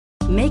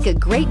Make a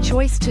great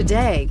choice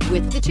today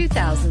with the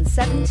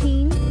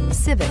 2017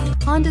 Civic.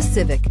 Honda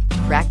Civic.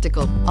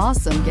 Practical,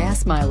 awesome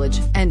gas mileage,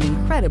 and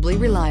incredibly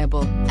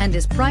reliable, and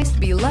is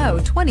priced below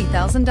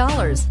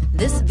 $20,000.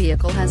 This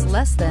vehicle has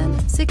less than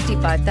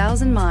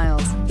 65,000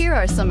 miles. Here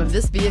are some of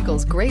this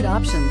vehicle's great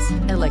options: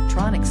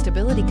 electronic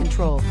stability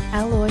control,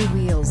 alloy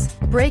wheels,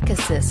 brake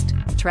assist,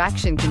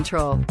 traction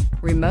control,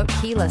 remote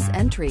keyless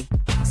entry,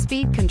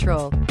 speed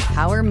control,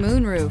 power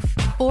moonroof,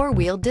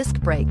 four-wheel disc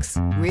brakes,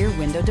 rear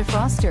window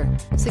defroster,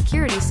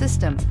 security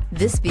system.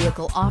 This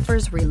vehicle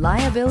offers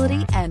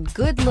reliability and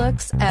good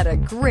looks at a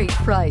great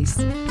price.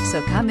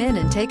 So come in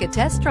and take a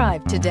test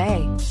drive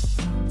today.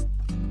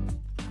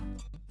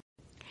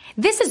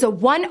 This is a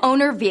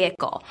one-owner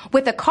vehicle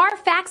with a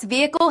Carfax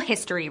Vehicle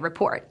History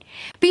Report.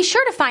 Be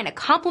sure to find a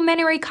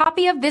complimentary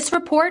copy of this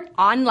report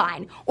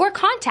online or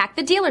contact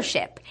the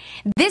dealership.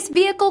 This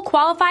vehicle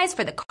qualifies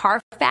for the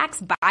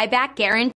Carfax Buyback Guarantee.